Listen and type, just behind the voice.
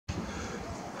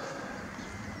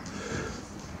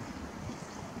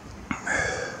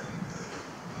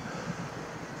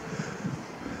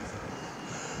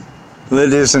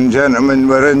Ladies and gentlemen,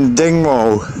 we're in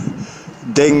Dingwall.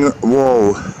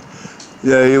 Dingwall.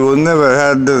 Yeah, you will never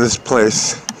heard of this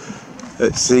place.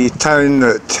 It's the town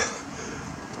that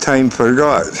time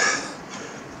forgot.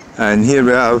 And here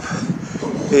we have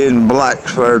Ian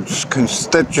Blackford's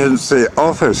constituency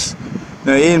office.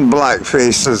 Now Ian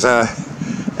Blackface is a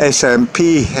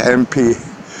SNP MP,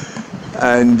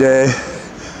 and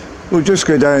we'll just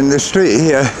go down the street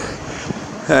here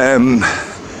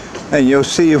and you'll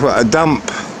see what a dump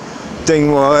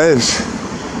Dingwall is.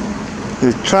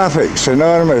 The traffic's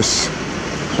enormous,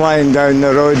 flying down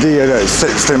the road here at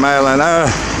 60 mile an hour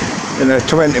in a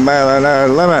 20 mile an hour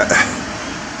limit.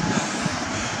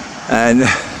 And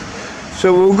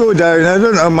so we'll go down. I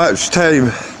don't have much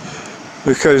time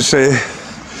because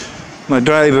my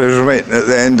driver's right at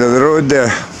the end of the road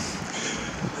there.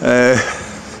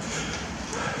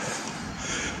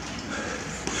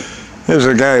 There's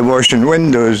a guy washing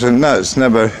windows, and that's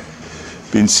never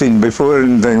been seen before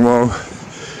in Dingwall.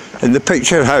 In the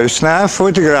picture house. Now I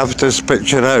photographed this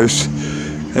picture house,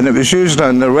 and it was used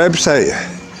on their website,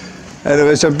 and it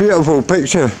was a beautiful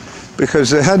picture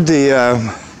because they had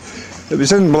it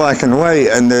was in black and white,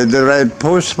 and the red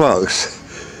postbox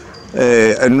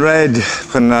in red,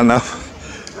 funny enough,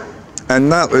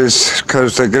 and that was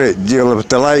caused a great deal of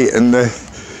delight in the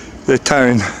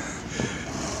town.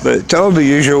 But all the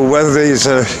usual worthies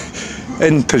are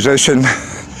in position.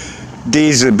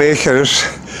 D's the bakers.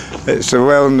 It's a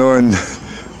well-known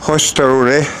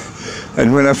hostelry,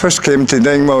 and when I first came to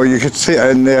Dingwall you could sit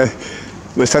in there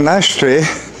with an ashtray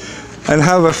and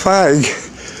have a fag,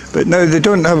 but now they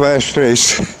don't have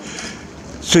ashtrays,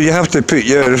 so you have to put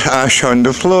your ash on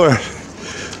the floor.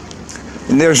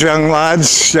 And there's young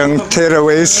lads, young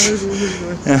tearaways,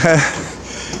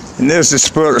 and there's the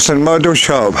sports and model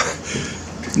shop.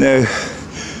 Now,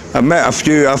 I met a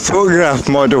few, I photographed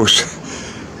models,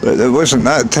 but there wasn't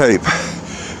that type.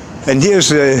 And here's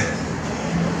the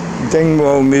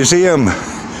Dingwall Museum,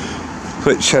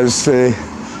 which has the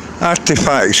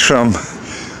artefacts from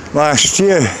last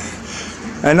year.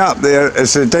 And up there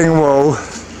is the Dingwall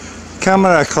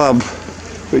Camera Club,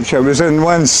 which I was in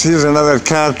once. Here's another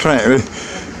car trying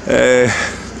to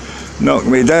knock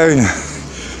me down.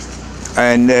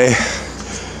 And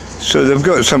so they've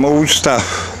got some old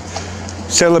stuff,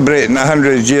 celebrating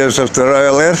 100 years of the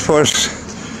Royal Air Force.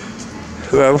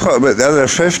 Well, what about the other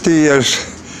 50 years?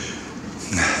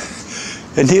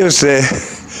 And here's the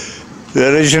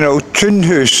original Toon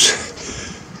House,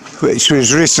 which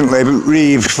was recently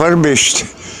refurbished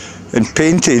and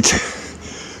painted,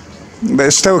 but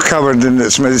it's still covered in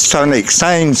its Masonic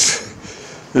signs.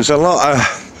 There's a lot of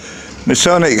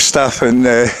Masonic stuff in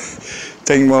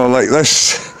Dingwall, like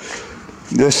this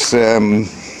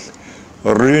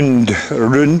round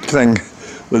thing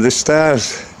with the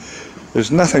stars.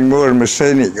 There's nothing more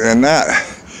Masonic than that.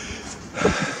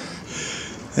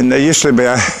 And there used to be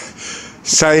a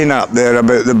sign up there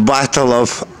about the Battle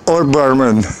of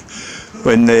Obermann,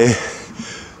 when the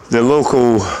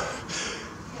local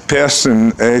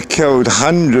person killed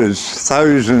hundreds,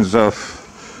 thousands of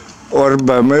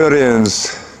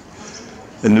Obermurians,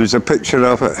 and there was a picture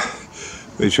of it,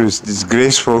 which was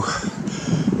disgraceful.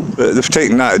 But they've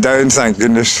taken that down, thank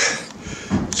goodness.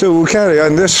 So we'll carry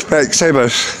on. This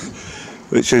Specsavers,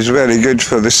 which is very good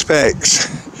for the specs.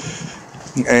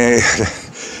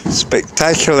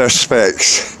 Spectacular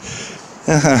specs.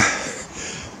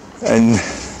 And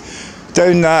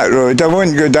down that road, I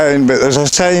won't go down, but there's a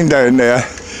sign down there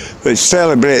which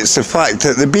celebrates the fact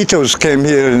that the Beatles came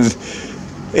here in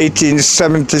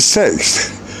 1876,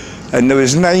 and there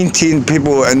was 19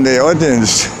 people in the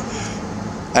audience,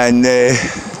 and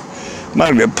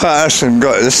Margaret Paterson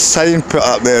got this sign put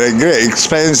up there at great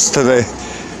expense to the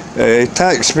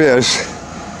taxpayers,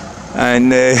 and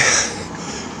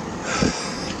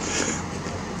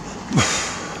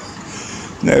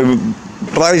now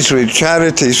Blytheswood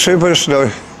Charity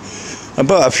Superstore. I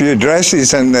bought a few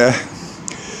dresses in the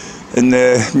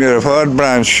Muirford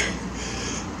branch,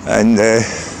 and the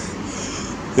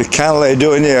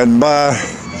Caledonian Bar.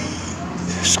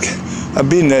 I've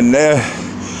been in there.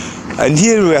 And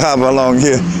here we have along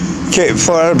here Kate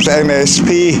Forbes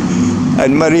MSP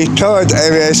and Marie Todd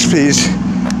MSP's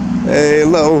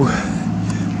little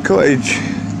cottage.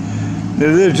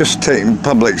 Now they're just taking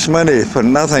public's money for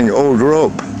nothing, old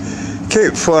rope.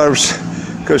 Kate Forbes,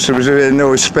 because she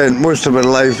was spent most of her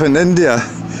life in India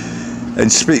and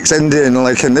speaks Indian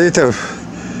like a native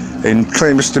and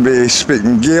claims to be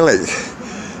speaking Gaelic.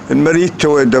 And Marie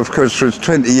Todd, of course, was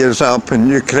 20 years up in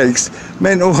New Craig's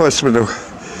mental hospital.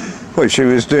 What she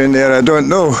was doing there, I don't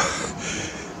know.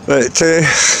 But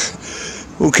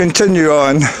we'll continue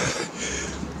on.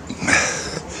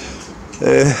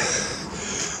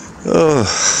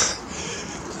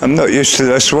 I'm not used to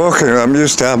this walking, I'm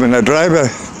used to having a driver.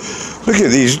 Look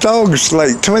at these dogs,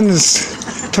 like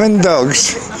twins, twin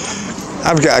dogs.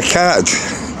 I've got a cat.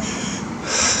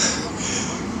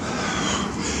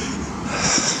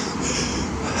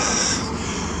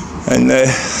 And then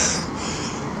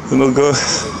we'll go.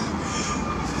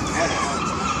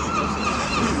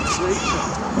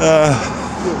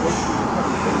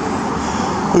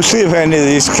 We'll see if any of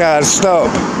these cars stop.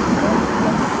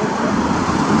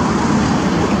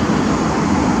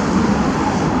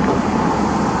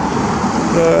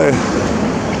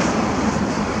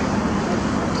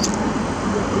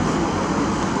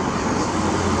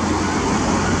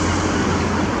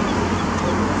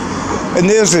 And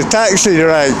there's the taxi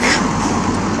rank.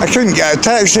 I couldn't get a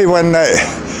taxi one night.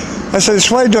 I says,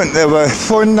 why don't they have a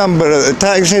phone number at the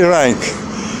taxi rank?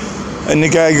 And the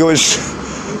guy goes,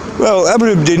 well,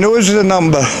 everybody knows the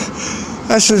number.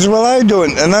 I says, well, I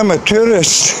don't, and I'm a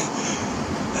tourist.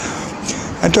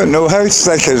 I don't know, how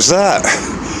thick is that?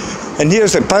 And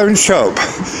here's a pound shop.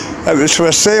 It was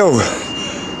for sale,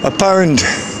 £1,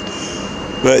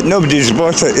 but nobody's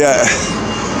bought it yet.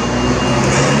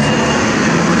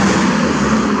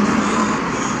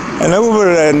 And over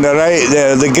on the right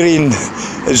there, the green,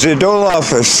 is the dole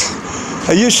office.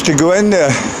 I used to go in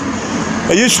there.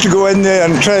 I used to go in there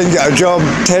and try and get a job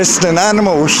testing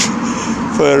animals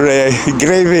for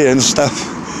gravy and stuff.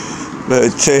 But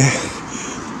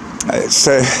it's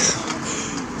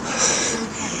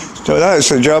so that's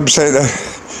the job centre,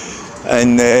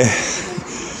 and they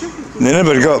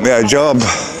never got me a job.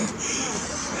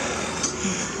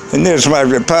 And there's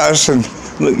Margaret Paterson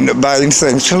looking at buying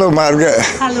things. Hello, Margaret.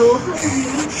 Hello.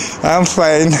 I'm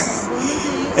fine.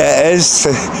 It is.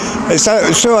 It's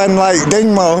so unlike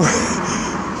Dingwall.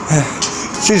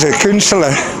 She's a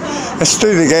councillor. I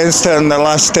stood against her in the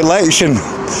last election,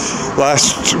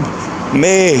 last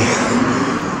May,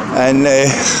 and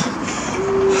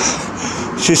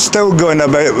she's still going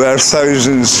about with her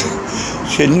thousands.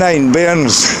 She had 9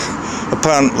 bairns,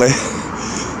 apparently,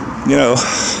 you know.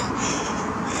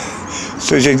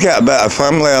 So she'd get a bit of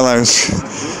family allowance.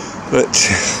 But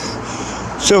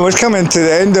so we're coming to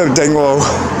the end of Dingwall,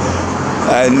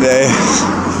 and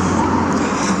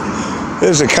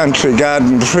there's a country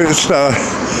garden, fruit store,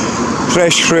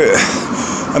 fresh fruit.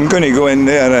 I'm going to go in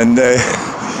there and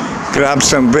grab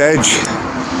some veg.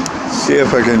 See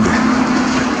if I can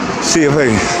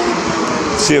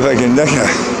nick it.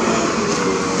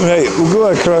 Right, we'll go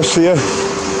across here.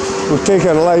 We'll take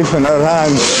our life in our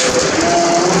hands,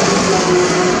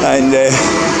 and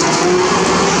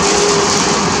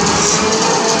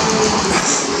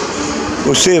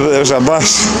we'll see if there's a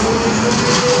bus.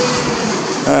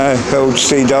 Old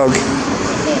sea dog.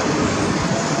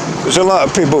 There's a lot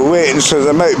of people waiting, so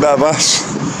there might be a bus.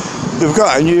 They've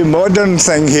got a new modern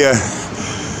thing here.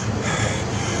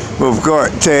 We've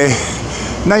got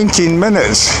 19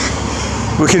 minutes.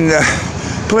 We can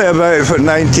play about for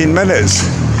 19 minutes.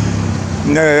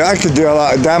 Now, I could do a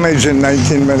lot of damage in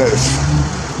 19 minutes.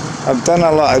 I've done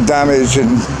a lot of damage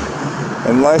in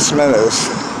less minutes.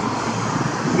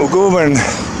 We'll go over and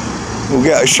we'll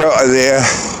get a shot of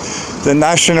the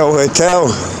National Hotel,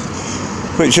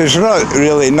 which is not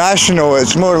really national,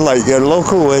 it's more like your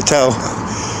local hotel.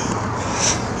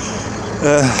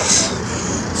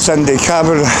 Sunday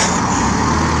Cabaret.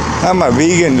 I'm a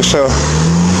vegan, so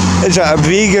is it a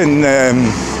vegan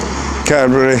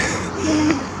cabaret?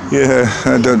 Yeah,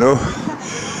 I don't know.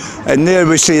 And there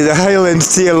we see the Highland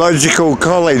Theological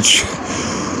College,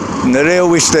 and the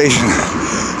railway station,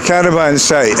 caravan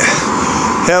site,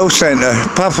 health centre,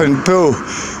 puff and pull,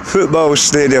 football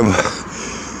stadium.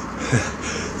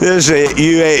 There's the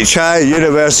UHI,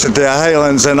 University of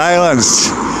Highlands and Islands,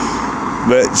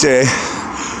 but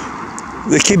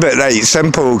they keep it right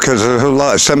simple because there's a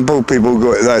lot of simple people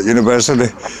go to that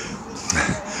university.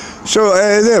 So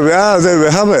there we are, there we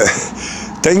have it.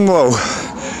 Dingwall,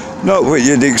 not what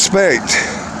you'd expect.